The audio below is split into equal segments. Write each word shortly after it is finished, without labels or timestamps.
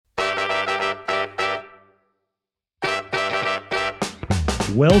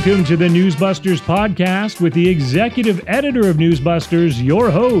Welcome to the Newsbusters podcast with the executive editor of Newsbusters, your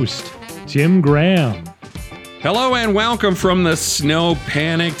host, Tim Graham. Hello and welcome from the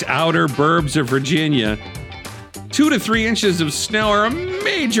snow-panicked outer burbs of Virginia. 2 to 3 inches of snow are a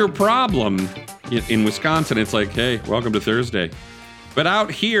major problem. In Wisconsin, it's like, hey, welcome to Thursday. But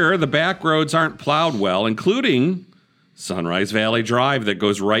out here, the back roads aren't plowed well, including Sunrise Valley Drive that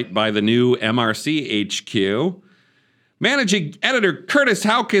goes right by the new MRC HQ. Managing editor Curtis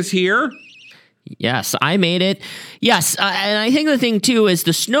Houck is here. Yes, I made it. Yes, and I think the thing, too, is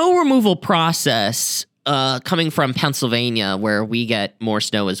the snow removal process coming from Pennsylvania, where we get more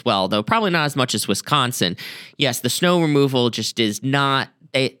snow as well, though probably not as much as Wisconsin. Yes, the snow removal just is not...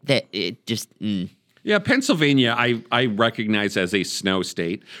 Yeah, Pennsylvania, I recognize as a snow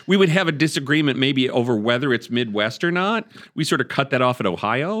state. We would have a disagreement maybe over whether it's Midwest or not. We sort of cut that off at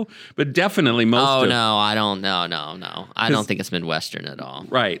Ohio, but definitely most I don't I don't think it's Midwestern at all.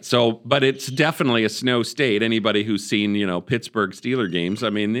 Right. So, but it's definitely a snow state. Anybody who's seen, Pittsburgh Steeler games, I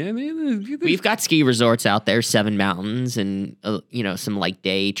mean, we've got ski resorts out there, Seven Mountains, and some like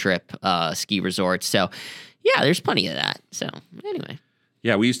day trip ski resorts. So, yeah, there's plenty of that. So, anyway.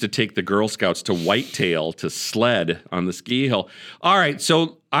 Yeah, we used to take the Girl Scouts to Whitetail to sled on the ski hill. All right,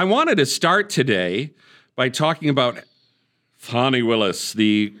 so I wanted to start today by talking about Fani Willis,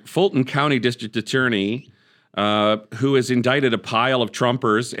 the Fulton County District Attorney, who has indicted a pile of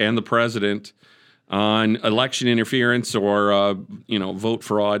Trumpers and the president on election interference or, vote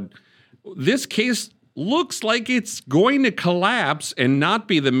fraud. This case looks like it's going to collapse and not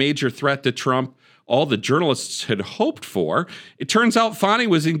be the major threat to Trump all the journalists had hoped for. It turns out Fani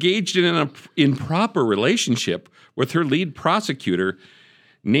was engaged in an improper relationship with her lead prosecutor,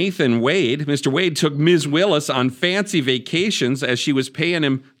 Nathan Wade. Mr. Wade took Ms. Willis on fancy vacations as she was paying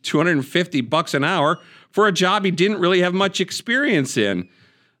him $250 an hour for a job he didn't really have much experience in.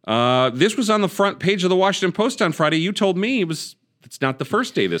 This was on the front page of the Washington Post on Friday. You told me it's not the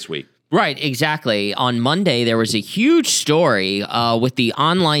first day this week. Right, exactly. On Monday, there was a huge story with the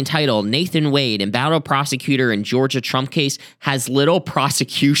online title, Nathan Wade, embattled prosecutor in Georgia Trump case, has little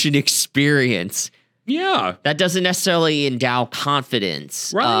prosecution experience. Yeah. That doesn't necessarily endow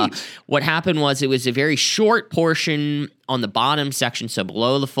confidence. Right. What happened was it was a very short portion on the bottom section, so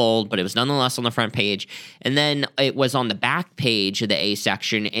below the fold, but it was nonetheless on the front page. And then it was on the back page of the A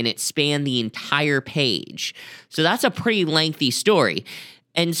section, and it spanned the entire page. So that's a pretty lengthy story.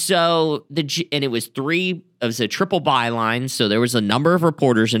 And so it was a triple byline, so there was a number of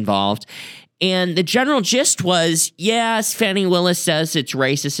reporters involved. And the general gist was, yes, Fani Willis says it's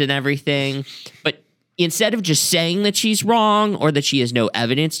racist and everything, but instead of just saying that she's wrong or that she has no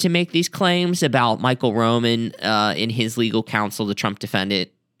evidence to make these claims about Michael Roman in his legal counsel, the Trump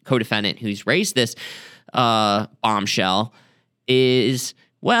co-defendant who's raised this bombshell, is...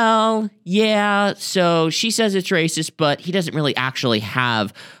 well, yeah, so she says it's racist, but he doesn't really actually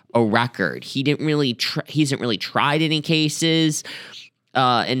have a record. He hasn't really tried any cases.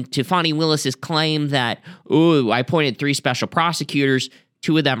 And to Fani Willis's claim that, I appointed 3 special prosecutors,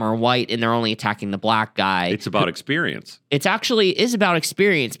 2 of them are white, and they're only attacking the black guy. It's about experience. It's actually is about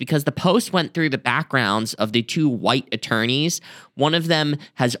experience because the Post went through the backgrounds of the 2 white attorneys. One of them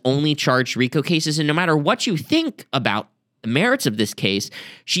has only charged RICO cases, and no matter what you think about the merits of this case,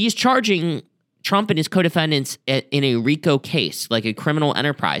 she is charging Trump and his co-defendants in a RICO case, like a criminal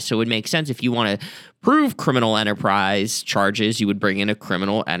enterprise. So it would make sense if you want to prove criminal enterprise charges, you would bring in a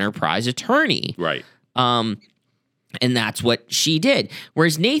criminal enterprise attorney. Right. And that's what she did.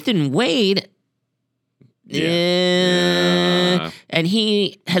 Whereas Nathan Wade... Yeah. And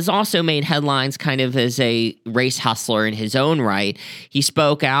he has also made headlines kind of as a race hustler in his own right. He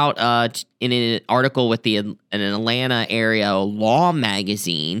spoke out in an article with an Atlanta area law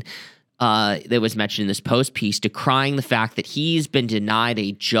magazine that was mentioned in this Post piece, decrying the fact that he's been denied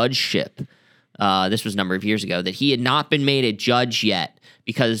a judgeship. This was a number of years ago, that he had not been made a judge yet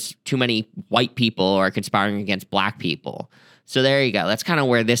because too many white people are conspiring against black people. So there you go. That's kind of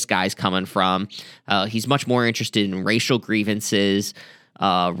where this guy's coming from. He's much more interested in racial grievances,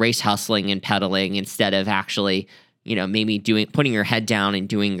 race hustling and peddling instead of actually, maybe putting your head down and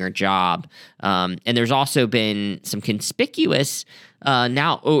doing your job. And there's also been some conspicuous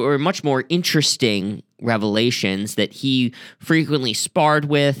or much more interesting revelations that he frequently sparred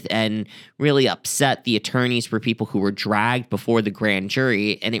with and really upset the attorneys for people who were dragged before the grand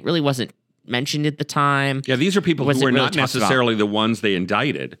jury. And it really wasn't mentioned at the time. Yeah, these are people who were not necessarily the ones they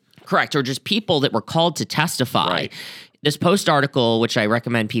indicted. Correct, or just people that were called to testify. Right. this Post article, which I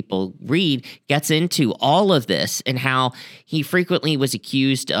recommend people read, gets into all of this and how he frequently was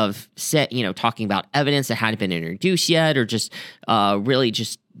accused of talking about evidence that hadn't been introduced yet, or just really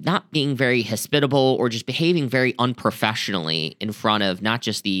just not being very hospitable, or just behaving very unprofessionally in front of not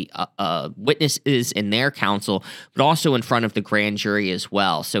just the witnesses and their counsel, but also in front of the grand jury as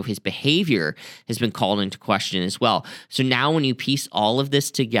well. So his behavior has been called into question as well. So now when you piece all of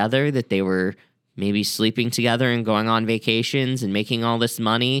this together, that they were maybe sleeping together and going on vacations and making all this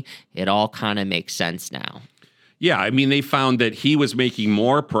money, it all kind of makes sense now. Yeah, I mean, they found that he was making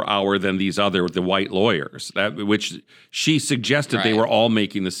more per hour than the white lawyers, which she suggested they were all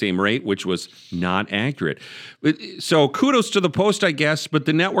making the same rate, which was not accurate. So kudos to the Post, I guess, but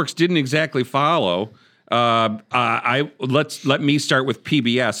the networks didn't exactly follow. Let me start with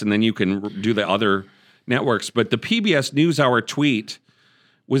PBS, and then you can do the other networks. But the PBS NewsHour tweet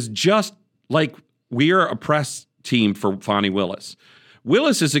was just like, we're a press team for Fani Willis.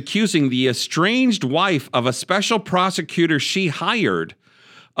 Willis is accusing the estranged wife of a special prosecutor she hired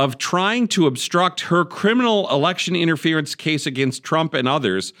of trying to obstruct her criminal election interference case against Trump and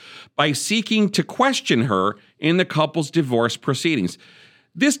others by seeking to question her in the couple's divorce proceedings.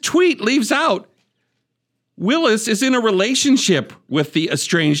 This tweet leaves out Willis is in a relationship with the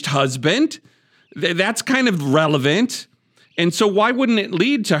estranged husband. That's kind of relevant. And so why wouldn't it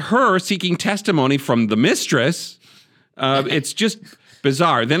lead to her seeking testimony from the mistress? It's just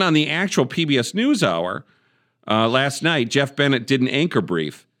bizarre. Then on the actual PBS NewsHour last night, Jeff Bennett did an anchor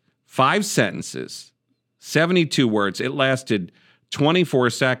brief. 5 sentences, 72 words. It lasted 24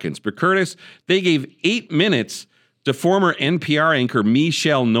 seconds. But Curtis, they gave 8 minutes to former NPR anchor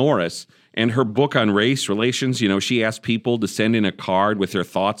Michelle Norris and her book on race relations. She asked people to send in a card with their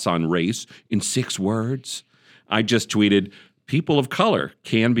thoughts on race in 6 words. I just tweeted, people of color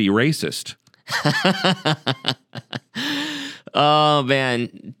can be racist. Oh,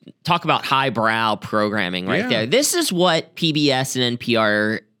 man. Talk about highbrow programming right there. This is what PBS and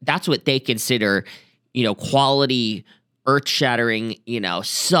NPR, that's what they consider, quality, earth-shattering,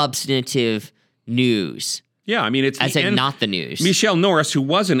 substantive news. Yeah, I mean, it's not the news. Michelle Norris, who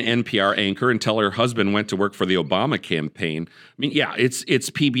was an NPR anchor until her husband went to work for the Obama campaign. I mean, yeah, it's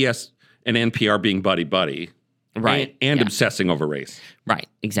PBS and NPR being buddy-buddy. Right. And obsessing over race. Right,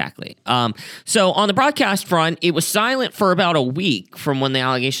 exactly. So on the broadcast front, it was silent for about a week from when the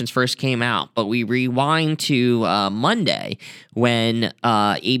allegations first came out. But we rewind to Monday when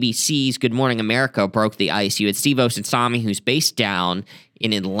ABC's Good Morning America broke the ice. You had Steve Osunsami, who's based down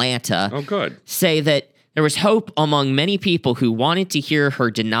in Atlanta. Oh, good. Say that there was hope among many people who wanted to hear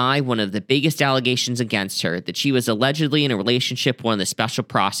her deny one of the biggest allegations against her, that she was allegedly in a relationship with one of the special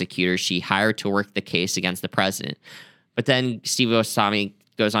prosecutors she hired to work the case against the president. But then Steve Osunsami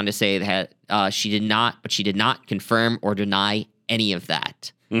goes on to say that she did not confirm or deny any of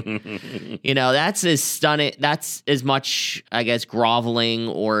that. That's as stunning. That's as much, I guess, groveling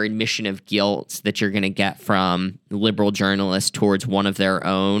or admission of guilt that you're going to get from liberal journalists towards one of their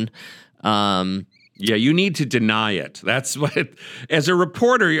own. Yeah, you need to deny it. That's what, as a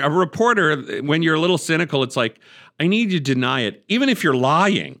reporter, when you're a little cynical, it's like, I need you to deny it, even if you're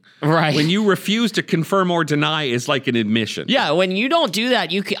lying. Right. When you refuse to confirm or deny is like an admission. Yeah, when you don't do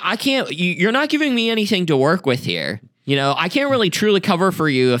that, you're not giving me anything to work with here. I can't really truly cover for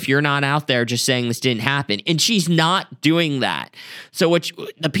you if you're not out there just saying this didn't happen. And she's not doing that. So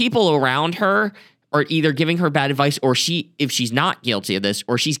the people around her are either giving her bad advice, or if she's not guilty of this,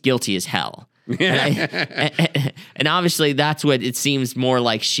 or she's guilty as hell. And obviously that's what it seems more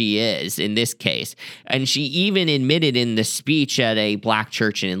like she is in this case. And she even admitted in the speech at a black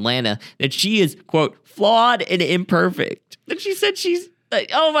church in Atlanta that she is, quote, flawed and imperfect. And she said she's like,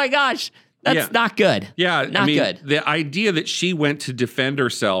 oh my gosh, that's not good. Yeah, not good. The idea that she went to defend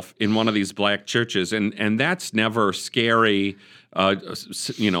herself in one of these black churches, and that's never scary.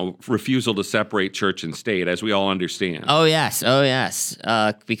 Refusal to separate church and state, as we all understand. Oh, yes.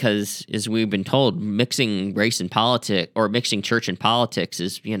 Because, as we've been told, mixing race and politics, or mixing church and politics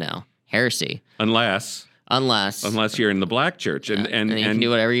is, heresy. Unless you're in the black church. And you can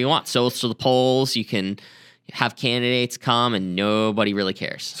do whatever you want. So the polls, you can have candidates come and nobody really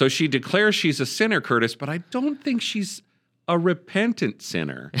cares. So she declares she's a sinner, Curtis, but I don't think she's a repentant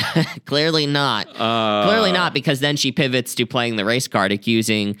sinner? Clearly not. Clearly not, because then she pivots to playing the race card,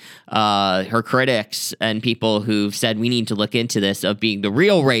 accusing her critics and people who've said we need to look into this of being the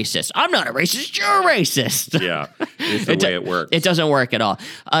real racist. I'm not a racist. You're a racist. Yeah, it's the way it works. It doesn't work at all.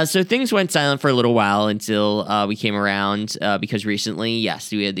 So things went silent for a little while until we came around because recently,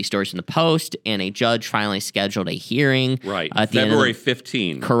 yes, we had these stories in the Post, and a judge finally scheduled a hearing. Right, at the February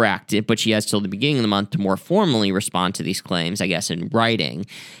 15. Correct, but she has till the beginning of the month to more formally respond to these claims, I guess, in writing.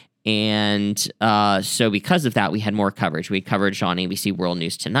 And so because of that, we had more coverage. We had coverage on ABC World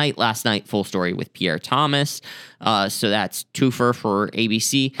News Tonight last night, full story with Pierre Thomas. So that's twofer for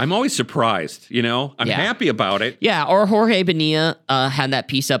ABC. I'm always surprised, I'm happy about it. Yeah, or Jorge Bonilla had that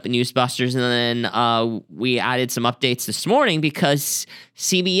piece up in Newsbusters, and then we added some updates this morning because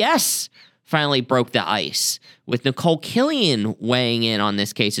CBS finally broke the ice with Nicole Killian weighing in on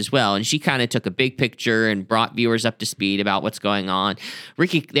this case as well. And she kind of took a big picture and brought viewers up to speed about what's going on.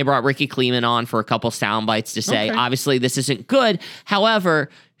 They brought Ricky Kleeman on for a couple sound bites to say, obviously, this isn't good. However,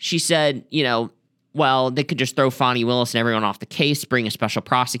 she said, well, they could just throw Fani Willis and everyone off the case, bring a special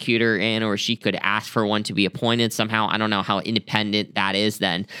prosecutor in, or she could ask for one to be appointed somehow. I don't know how independent that is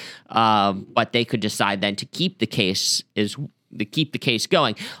then. But they could decide then to keep the case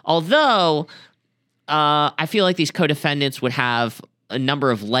going. Although I feel like these co-defendants would have a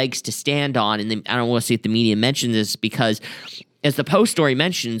number of legs to stand on, and I don't want to see if the media mentions this because, as the Post story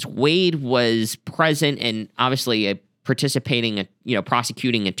mentions, Wade was present and obviously participating,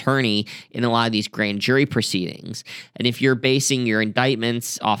 prosecuting attorney in a lot of these grand jury proceedings. And if you're basing your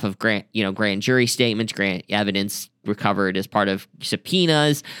indictments off of grand jury statements, grand evidence recovered as part of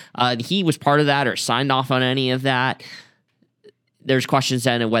subpoenas, he was part of that or signed off on any of that. There's questions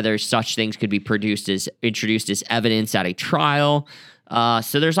then of whether such things could be introduced as evidence at a trial.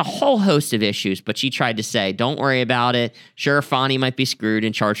 So there's a whole host of issues, but she tried to say, don't worry about it. Sure, Fani might be screwed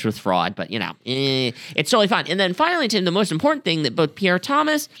and charged with fraud, but, it's totally fine. And then finally, Tim, the most important thing that both Pierre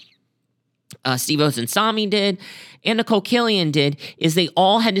Thomas, Steve Osunsami did, and Nicole Killian did, is they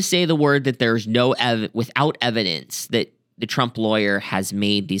all had to say the word that there's without evidence that the Trump lawyer has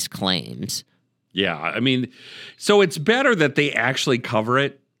made these claims. Yeah, so it's better that they actually cover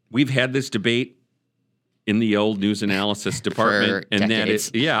it. We've had this debate in the old news analysis department, and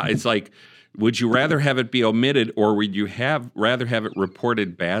decades. It's like, would you rather have it be omitted, or would you rather have it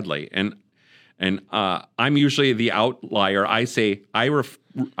reported badly? And I'm usually the outlier. I say I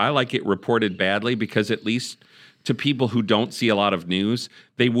like it reported badly because at least to people who don't see a lot of news,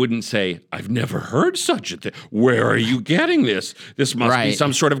 they wouldn't say, I've never heard such a thing. Where are you getting this? This must be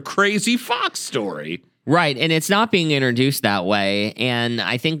some sort of crazy Fox story. Right, and it's not being introduced that way. And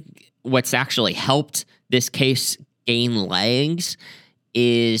I think what's actually helped this case gain legs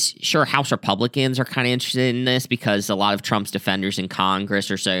is, sure, House Republicans are kind of interested in this because a lot of Trump's defenders in Congress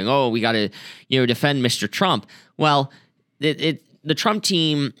are saying, oh, we got to defend Mr. Trump. Well, the Trump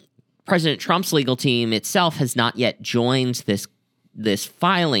team, President Trump's legal team itself has not yet joined this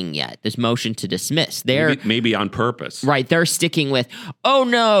filing yet, this motion to dismiss. They're maybe on purpose. Right. They're sticking with, oh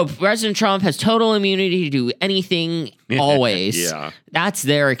no, President Trump has total immunity to do anything always. Yeah. That's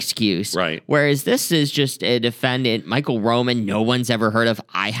their excuse. Right. Whereas this is just a defendant, Michael Roman, no one's ever heard of.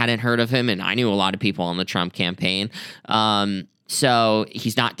 I hadn't heard of him, and I knew a lot of people on the Trump campaign. So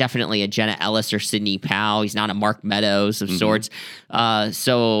he's not definitely a Jenna Ellis or Sidney Powell. He's not a Mark Meadows of sorts.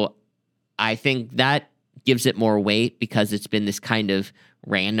 So I think that gives it more weight because it's been this kind of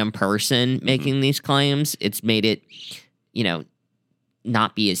random person making these claims. It's made it,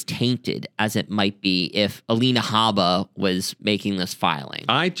 not be as tainted as it might be if Alina Habba was making this filing.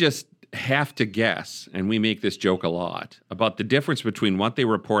 I just have to guess, and we make this joke a lot, about the difference between what they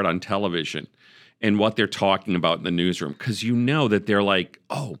report on television and what they're talking about in the newsroom. Because that they're like,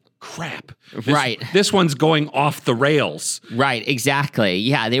 oh, crap. This one's going off the rails. Right, exactly.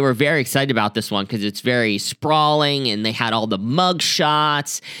 Yeah, they were very excited about this one because it's very sprawling, and they had all the mug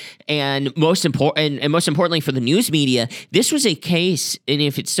shots. And most importantly for the news media, this was a case, and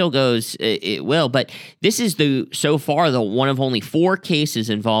if it still goes, it will. But this is so far the one of only 4 cases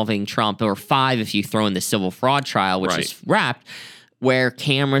involving Trump, or 5 if you throw in the civil fraud trial, which is wrapped, where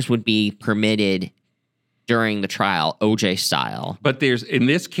cameras would be permitted during the trial, OJ style. But there's, in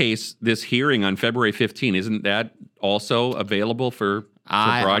this case, this hearing on February 15, isn't that also available for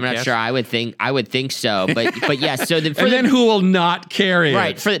I'm not sure. I would think so. But yeah. So then who will not carry it?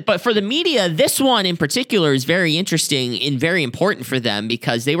 Right. But for the media, this one in particular is very interesting and very important for them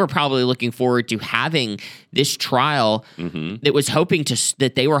because they were probably looking forward to having this trial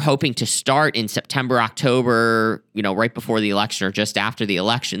that they were hoping to start in September, October, right before the election or just after the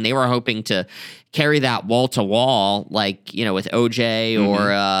election. They were hoping to carry that wall to wall, like, with OJ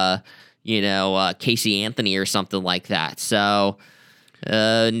or, Casey Anthony or something like that. So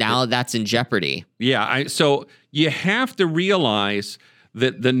now that's in jeopardy. Yeah. So you have to realize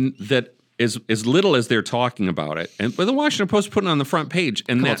that as little as they're talking about it, and the Washington Post put it on the front page,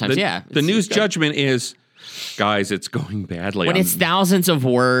 and the news judgment is, guys, it's going badly. When it's thousands of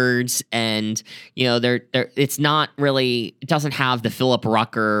words, and it's not really. It doesn't have the Philip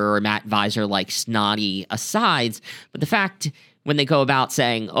Rucker or Matt Visor like snotty asides, but the fact when they go about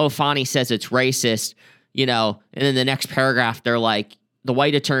saying, "Oh, Fani says it's racist," and then the next paragraph they're like, the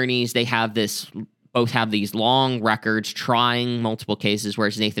white attorneys both have these long records trying multiple cases,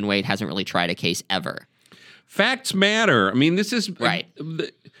 whereas Nathan Wade hasn't really tried a case ever. Facts matter. I mean, this is right.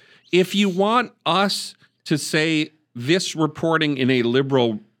 If you want us to say this reporting in a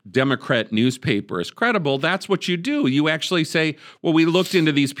liberal Democrat newspaper is credible, that's what you do. You actually say, well, we looked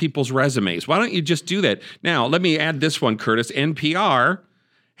into these people's resumes. Why don't you just do that? Now, let me add this one, Curtis. NPR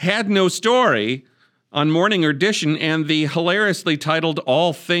had no story on Morning Edition and the hilariously titled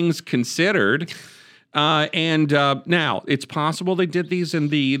All Things Considered. Now, it's possible they did these, and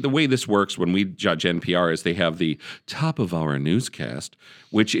the way this works when we judge NPR is they have the top of our newscast,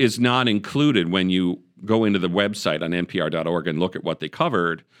 which is not included when you go into the website on npr.org and look at what they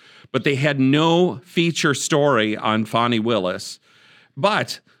covered. But they had no feature story on Fani Willis.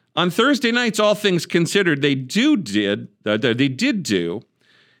 But on Thursday nights, All Things Considered, they did do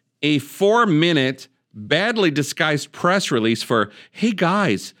a 4-minute badly disguised press release for, hey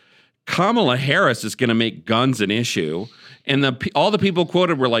guys, Kamala Harris is going to make guns an issue. And all the people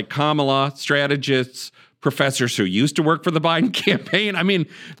quoted were like Kamala, strategists, professors who used to work for the Biden campaign. I mean,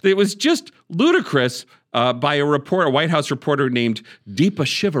 it was just ludicrous by a White House reporter named Deepa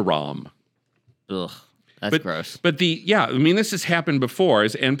Shivaram. Ugh, that's gross. But this has happened before,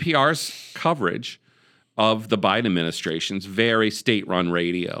 is NPR's coverage of the Biden administration's very state-run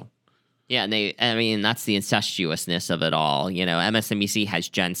radio. Yeah, and that's the incestuousness of it all. MSNBC has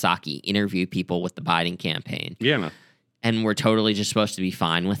Jen Psaki interview people with the Biden campaign. Yeah. And we're totally just supposed to be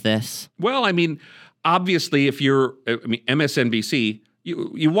fine with this. Well, I mean, obviously, if you're MSNBC,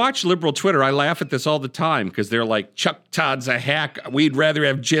 you watch liberal Twitter. I laugh at this all the time because they're like, Chuck Todd's a hack. We'd rather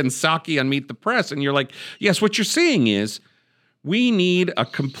have Jen Psaki on Meet the Press. And you're like, yes, what you're saying is we need a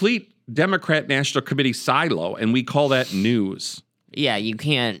complete Democrat National Committee silo, and we call that news. Yeah, we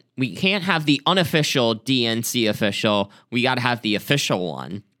can't have the unofficial DNC official. We got to have the official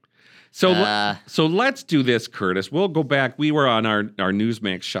one. So let's do this, Curtis. We'll go back. We were on our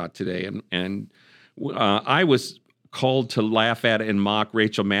Newsmax shot today, and I was called to laugh at and mock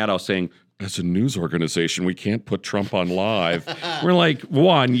Rachel Maddow saying, as a news organization, we can't put Trump on live. We're like,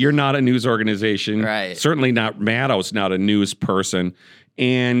 one, you're not a news organization. Right. Certainly not. Maddow's not a news person.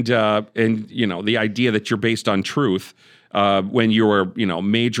 And the idea that you're based on truth when you were,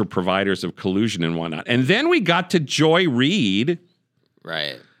 major providers of collusion and whatnot. And then we got to Joy Reid.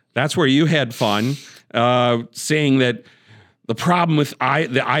 Right. That's where you had fun, saying that the problem with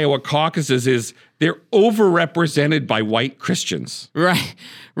the Iowa caucuses is they're overrepresented by white Christians. Right.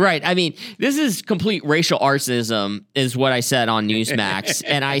 I mean, this is complete racial arsonism, is what I said on Newsmax.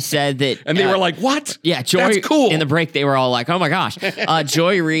 And I said that... And they were like, what? Yeah, Joy... That's cool. In the break, they were all like, oh my gosh.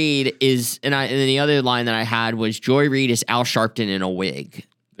 Joy Reid is... And then the other line that I had was, Joy Reid is Al Sharpton in a wig.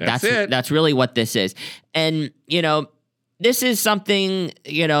 That's it. That's really what this is. And, this is something,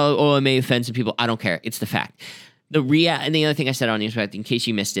 it may offend some people. I don't care. It's the fact. And the other thing I said on Newsmax, in case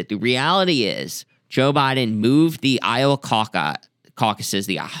you missed it, the reality is Joe Biden moved the Iowa caucuses,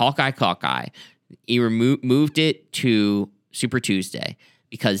 the Hawkeye Caucus. He moved it to Super Tuesday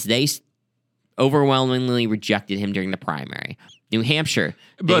because they overwhelmingly rejected him during the primary. New Hampshire.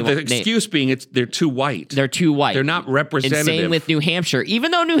 But the excuse being they're too white. They're too white. They're not representative. And same with New Hampshire.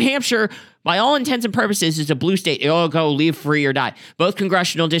 Even though New Hampshire, by all intents and purposes, is a blue state. It'll go leave free or die. Both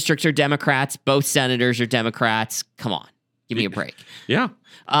congressional districts are Democrats. Both senators are Democrats. Come on. Give me a break. Yeah.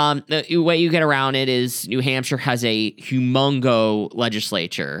 The way you get around it is New Hampshire has a humongo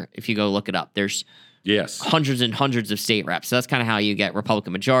legislature. If you go look it up, there's hundreds and hundreds of state reps. So that's kind of how you get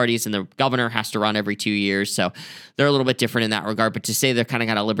Republican majorities, and the governor has to run every 2 years. So they're a little bit different in that regard. But to say they're kind of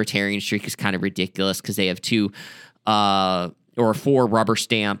got a libertarian streak is kind of ridiculous because they have 2 or 4 rubber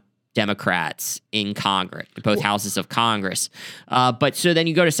stamp Democrats in Congress, both houses of Congress. But so then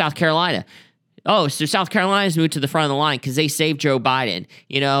you go to South Carolina. Oh, so South Carolina's moved to the front of the line because they saved Joe Biden.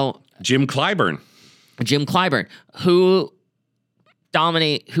 Jim Clyburn, who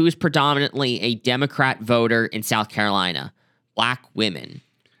is predominantly a Democrat voter in South Carolina, black women.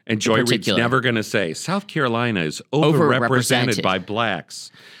 And Joy Reid's never going to say South Carolina is overrepresented by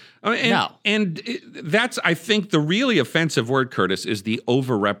blacks. And that's, I think, the really offensive word, Curtis, is the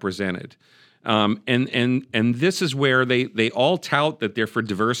overrepresented. And this is where they all tout that they're for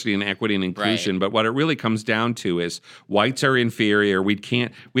diversity and equity and inclusion. Right. But what it really comes down to is whites are inferior. We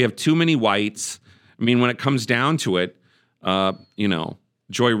have too many whites. I mean, when it comes down to it,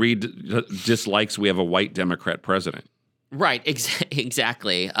 Joy Reid dislikes we have a white Democrat president. Right,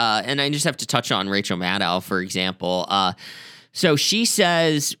 exactly. And I just have to touch on Rachel Maddow, for example. So she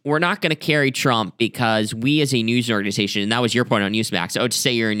says, we're not going to carry Trump because we as a news organization, and that was your point on Newsmax, to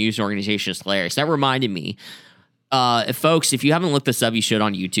say you're a news organization is hilarious. That reminded me, folks, if you haven't looked this up, you should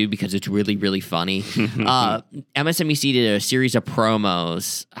on YouTube because it's really, really funny. MSNBC did a series of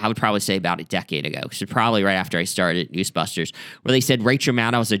promos, I would probably say about a decade ago, so probably right after I started Newsbusters, where they said Rachel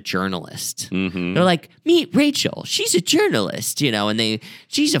Maddow is a journalist. Mm-hmm. They're like, meet Rachel, she's a journalist, and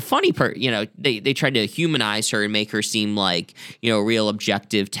she's a funny person, they tried to humanize her and make her seem like, real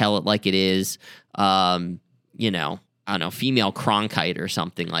objective, tell it like it is, I don't know, female Cronkite or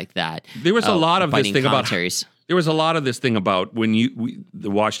something like that. There was a lot of this thing commentaries. There was a lot of this thing about when the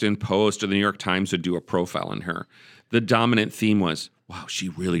Washington Post or the New York Times would do a profile on her. The dominant theme was, wow, she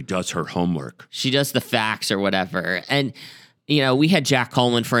really does her homework. She does the facts or whatever. And, we had Jack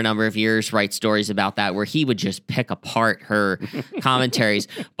Coleman for a number of years write stories about that where he would just pick apart her commentaries.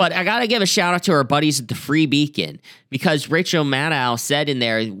 But I got to give a shout out to our buddies at the Free Beacon because Rachel Maddow said in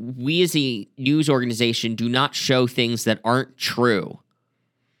there, we as a news organization do not show things that aren't true.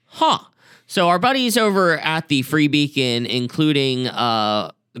 Huh. So our buddies over at the Free Beacon, including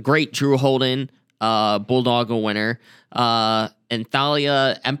the great Drew Holden, Bulldog winner, and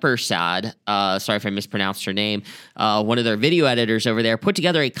Thalia Empersad, sorry if I mispronounced her name, one of their video editors over there, put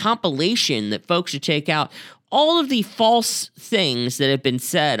together a compilation that folks should check out all of the false things that have been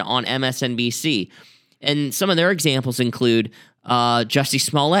said on MSNBC. And some of their examples include Jussie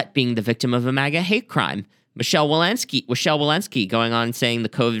Smollett being the victim of a MAGA hate crime, Michelle Walensky going on and saying the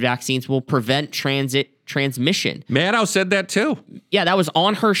COVID vaccines will prevent transmission. Maddow said that too. Yeah, that was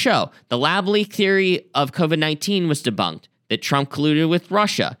on her show. The lab leak theory of COVID-19 was debunked. That Trump colluded with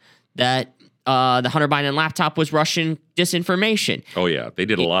Russia. That the Hunter Biden laptop was Russian disinformation. Oh yeah, they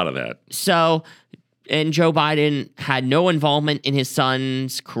did a lot of that. So, and Joe Biden had no involvement in his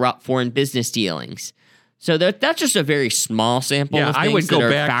son's corrupt foreign business dealings. So that's just a very small sample of things that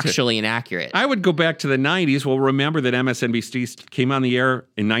are factually inaccurate. I would go back to the 90s. Well, remember that MSNBC came on the air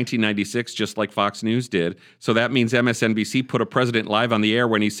in 1996, just like Fox News did. So that means MSNBC put a president live on the air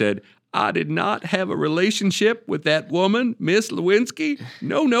when he said, I did not have a relationship with that woman, Miss Lewinsky.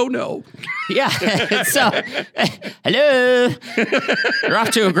 No, no, no. Yeah. So, hello. You're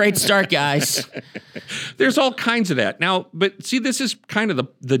off to a great start, guys. There's all kinds of that. Now, but see, this is kind of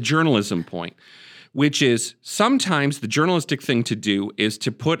the journalism point, which is sometimes the journalistic thing to do is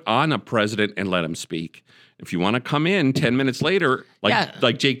to put on a president and let him speak. If you want to come in 10 minutes later,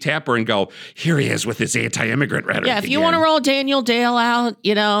 like Jake Tapper, and go, here he is with his anti-immigrant rhetoric. Yeah, if you want to roll Daniel Dale out,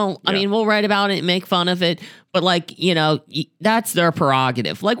 I mean, we'll write about it and make fun of it. But, that's their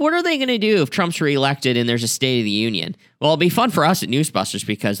prerogative. What are they going to do if Trump's reelected and there's a State of the Union? Well, it'll be fun for us at Newsbusters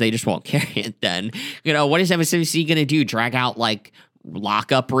because they just won't carry it then. What is MSNBC going to do? Drag out,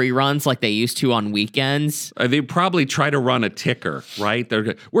 lockup reruns like they used to on weekends? They probably try to run a ticker, right?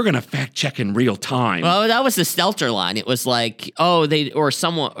 We're going to fact check in real time. Well, that was the Stelter line. It was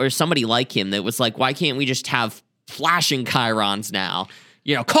somebody like him that was like, why can't we just have flashing chyrons now?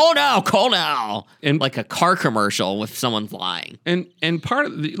 Call now, and like a car commercial with someone lying. And part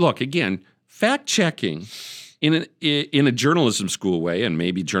of look again, fact checking in a journalism school way, and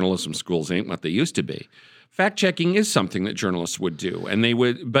maybe journalism schools ain't what they used to be. Fact-checking is something that journalists would do,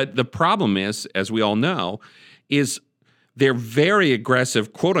 but the problem is, as we all know, is they're very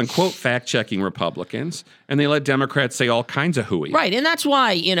aggressive, quote-unquote, fact-checking Republicans, and they let Democrats say all kinds of hooey. Right, and that's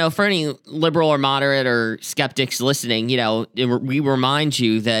why, for any liberal or moderate or skeptics listening, we remind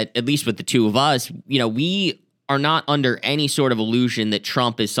you that, at least with the two of us, we are not under any sort of illusion that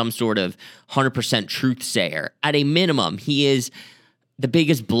Trump is some sort of 100% truth sayer. At a minimum, he is the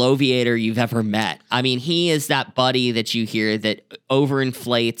biggest bloviator you've ever met. I mean, he is that buddy that you hear that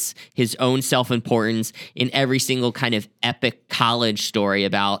overinflates his own self-importance in every single kind of epic college story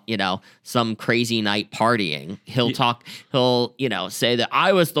about, some crazy night partying. He'll say that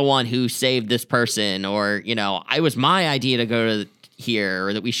I was the one who saved this person, or, I was my idea to go to here,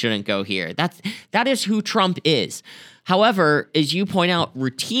 or that we shouldn't go here. That is who Trump is. However, as you point out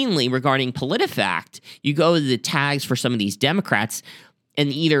routinely regarding PolitiFact, you go to the tags for some of these Democrats, and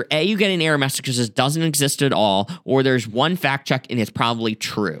either A, you get an error message because it doesn't exist at all, or there's one fact check and it's probably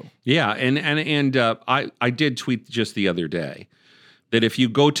true. Yeah, and I did tweet just the other day that if you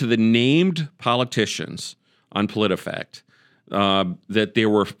go to the named politicians on PolitiFact, that there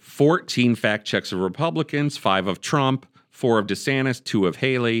were 14 fact checks of Republicans, 5 of Trump, 4 of DeSantis, 2 of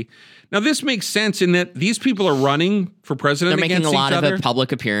Haley. Now, this makes sense in that these people are running for president against each other. They're making a lot of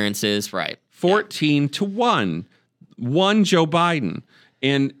public appearances, right? 14 to 1. 1 Joe Biden.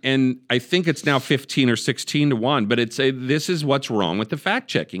 And I think it's now 15 or 16 to 1, but this is what's wrong with the fact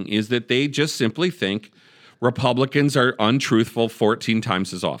checking, is that they just simply think Republicans are untruthful 14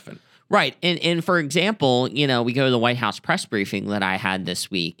 times as often. Right. And for example, we go to the White House press briefing that I had this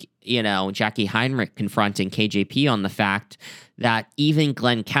week, Jackie Heinrich confronting KJP on the fact that even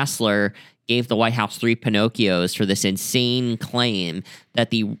Glenn Kessler gave the White House 3 Pinocchios for this insane claim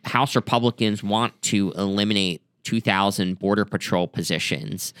that the House Republicans want to eliminate 2,000 Border Patrol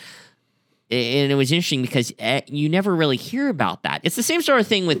positions. And it was interesting because you never really hear about that. It's the same sort of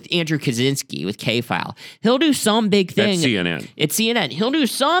thing with Andrew Kaczynski with K-File. He'll do some big thing. That's CNN. It's CNN. He'll do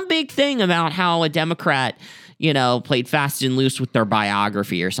some big thing about how a Democrat, played fast and loose with their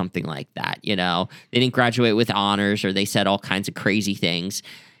biography or something like that. They didn't graduate with honors, or they said all kinds of crazy things.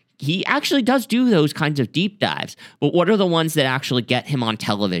 He actually does do those kinds of deep dives. But what are the ones that actually get him on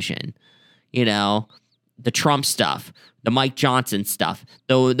television? The Trump stuff, the Mike Johnson stuff,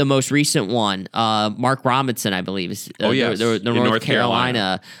 the most recent one, Mark Robinson, I believe, is the North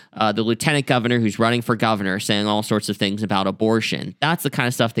Carolina, the lieutenant governor who's running for governor, saying all sorts of things about abortion. That's the kind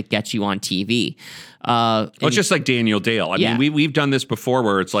of stuff that gets you on TV. It's just like Daniel Dale. I mean, we've done this before,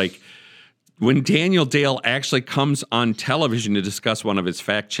 where it's like when Daniel Dale actually comes on television to discuss one of his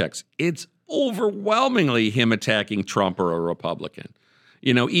fact checks, it's overwhelmingly him attacking Trump or a Republican.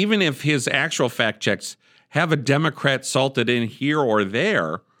 Even if his actual fact checks have a Democrat salted in here or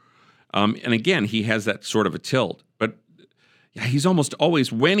there, and again, he has that sort of a tilt. But he's almost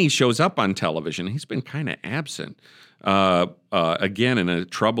always, when he shows up on television, he's been kind of absent. Again, in a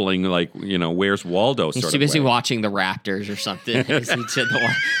troubling, where's Waldo sort of way. He's too busy watching the Raptors or something.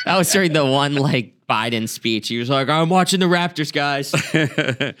 That was during the one, Biden speech. He was like, I'm watching the Raptors, guys.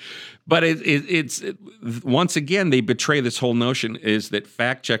 But it's once again, they betray this whole notion is that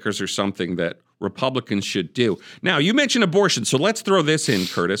fact checkers are something that Republicans should do. Now, you mentioned abortion, so let's throw this in,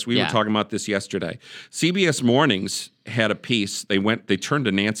 Curtis. We were talking about this yesterday. CBS Mornings had a piece. They turned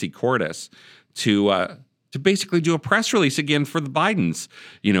to Nancy Cordes to basically do a press release again for the Bidens.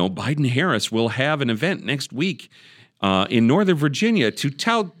 Biden-Harris will have an event next week in Northern Virginia to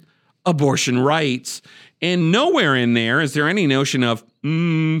tout abortion rights. And nowhere in there is there any notion of,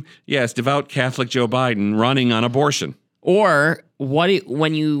 yes, devout Catholic Joe Biden running on abortion. Or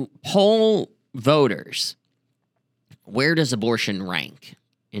when you poll voters, where does abortion rank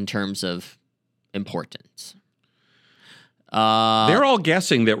in terms of importance? They're all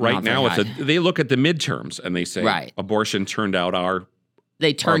guessing that right now they look at the midterms and they say abortion turned out our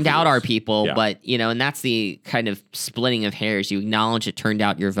people, yeah. But and that's the kind of splitting of hairs. You acknowledge it turned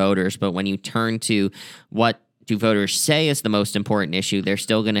out your voters, but when you turn to what do voters say is the most important issue, they're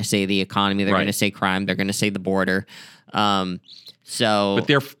still going to say the economy, they're going to say crime, they're going to say the border. But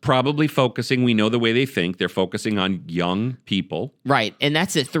they're probably focusing, we know the way they think, they're focusing on young people. Right, and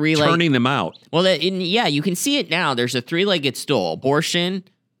that's a turning them out. Well, you can see it now. There's a 3-legged stool: abortion,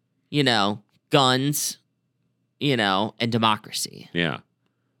 guns, and democracy. Yeah.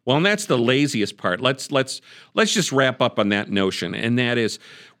 Well, and that's the laziest part. Let's just wrap up on that notion, and that is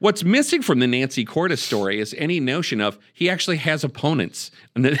what's missing from the Nancy Cordes story is any notion of he actually has opponents.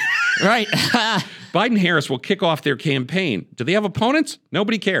 And that right. Biden-Harris will kick off their campaign. Do they have opponents?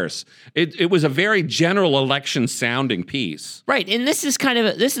 Nobody cares. It was a very general election sounding piece. Right, and this is the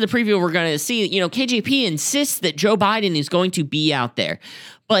preview we're going to see. KJP insists that Joe Biden is going to be out there.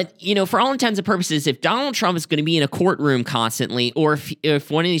 But, for all intents and purposes, if Donald Trump is going to be in a courtroom constantly, or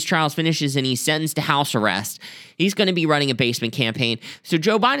if one of these trials finishes and he's sentenced to house arrest, he's going to be running a basement campaign. So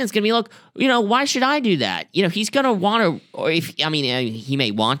Joe Biden's going to be like, why should I do that? He's going to want to, he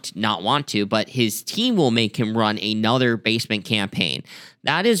may not want to, but his team will make him run another basement campaign.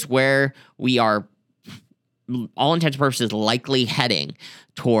 That is where we are all intents and purposes, likely heading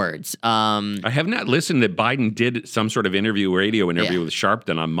towards. I have not listened that Biden did some sort of radio interview with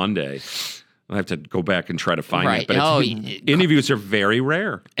Sharpton on Monday. I'll have to go back and try to find it. But interviews are very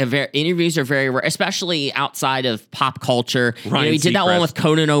rare. Interviews are very rare, especially outside of pop culture. Ryan he did that Seacrest. one with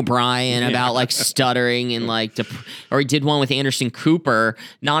Conan O'Brien about like stuttering and like, or he did one with Anderson Cooper,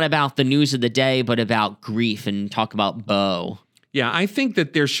 not about the news of the day, but about grief and talk about Bo. Yeah, I think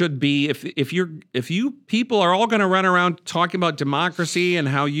that there should be, if you people are all going to run around talking about democracy and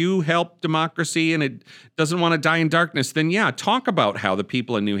how you help democracy and it doesn't want to die in darkness, then yeah, talk about how the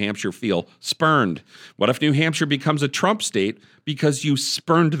people in New Hampshire feel spurned. What if New Hampshire becomes a Trump state because you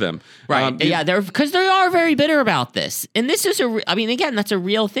spurned them? Right. Because they are very bitter about this. And this is again, that's a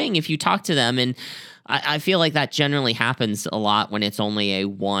real thing if you talk to them. And I feel like that generally happens a lot when it's only a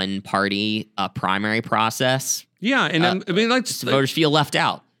one-party primary process. Yeah, and voters feel left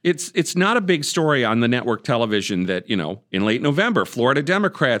out. It's not a big story on the network television that, in late November, Florida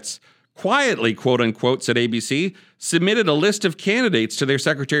Democrats quietly, quote unquote, said ABC, submitted a list of candidates to their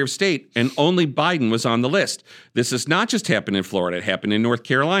Secretary of State, and only Biden was on the list. This has not just happened in Florida. It happened in North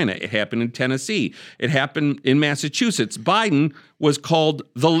Carolina. It happened in Tennessee. It happened in Massachusetts. Biden was called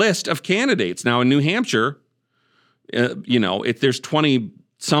the list of candidates. Now, in New Hampshire, there's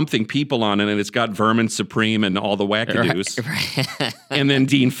 20-something people on it, and it's got Vermin Supreme and all the wackadoos. Right. And then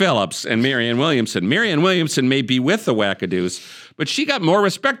Dean Phillips and Marianne Williamson. Marianne Williamson may be with the wackadoos, but she got more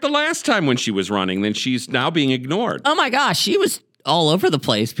respect the last time when she was running than she's now being ignored. Oh my gosh, she was all over the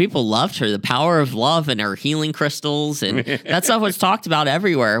place. People loved her. The power of love and her healing crystals and that stuff was talked about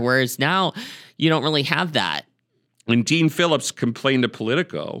everywhere, whereas now you don't really have that. And Dean Phillips complained to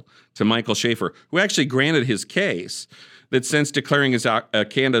Politico, to Michael Schaefer, who actually granted his case, that since declaring his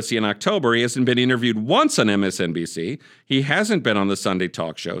candidacy in October, he hasn't been interviewed once on MSNBC. He hasn't been on the Sunday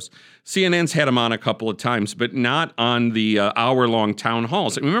talk shows. CNN's had him on a couple of times, but not on the hour-long town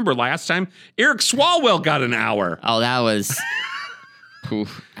halls. And remember last time, Eric Swalwell got an hour. Oh, that was...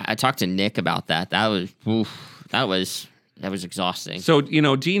 I talked to Nick about that. That was exhausting. So,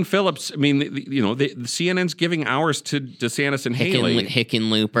 Dean Phillips, the CNN's giving hours to DeSantis and Haley.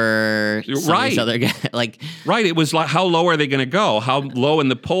 Hickenlooper, right. These other guys, right. It was like, how low are they going to go? How low in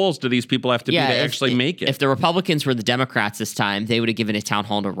the polls do these people have to be to actually make it? If the Republicans were the Democrats this time, they would have given a town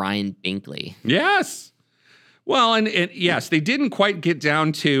hall to Ryan Binkley. Yes. Well, and yes, they didn't quite get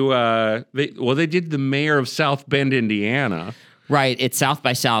down to, they did the mayor of South Bend, Indiana. Right, it's South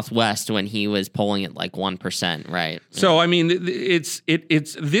by Southwest when he was polling at 1%, right? So it's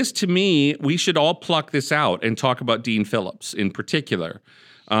this to me. We should all pluck this out and talk about Dean Phillips in particular.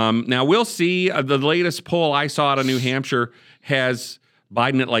 Now we'll see. The latest poll I saw out of New Hampshire has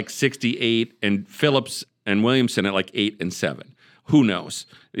Biden at 68 and Phillips and Williamson at 8 and 7. Who knows?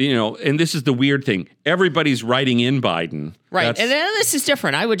 And this is the weird thing. Everybody's writing in Biden. Right. And then this is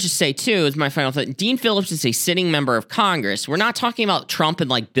different. I would just say, too, as my final thought, Dean Phillips is a sitting member of Congress. We're not talking about Trump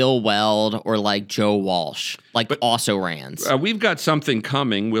and Bill Weld or Joe Walsh, also Rands. We've got something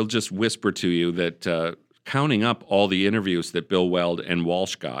coming. We'll just whisper to you that counting up all the interviews that Bill Weld and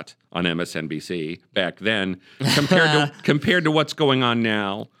Walsh got on MSNBC back then compared to what's going on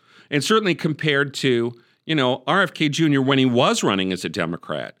now, and certainly compared to RFK Jr., when he was running as a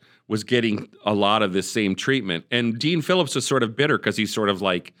Democrat, was getting a lot of this same treatment. And Dean Phillips was sort of bitter because he's sort of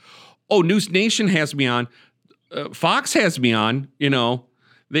News Nation has me on, Fox has me on. A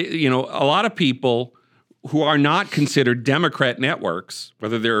lot of people who are not considered Democrat networks,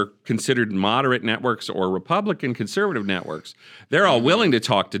 whether they're considered moderate networks or Republican conservative networks, they're all willing to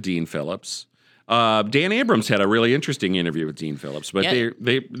talk to Dean Phillips. Dan Abrams had a really interesting interview with Dean Phillips, but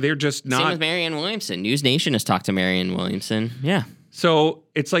they're just not. Same with Marianne Williamson. News Nation has talked to Marianne Williamson. Yeah. So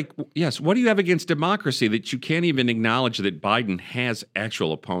it's yes, what do you have against democracy that you can't even acknowledge that Biden has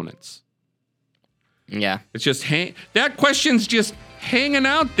actual opponents? Yeah. It's just that question's just hanging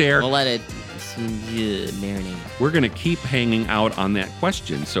out there. We'll let it marinate. We're going to keep hanging out on that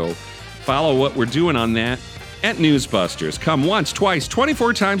question. So follow what we're doing on that at Newsbusters. Come once, twice,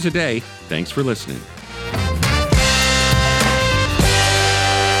 24 times a day. Thanks for listening.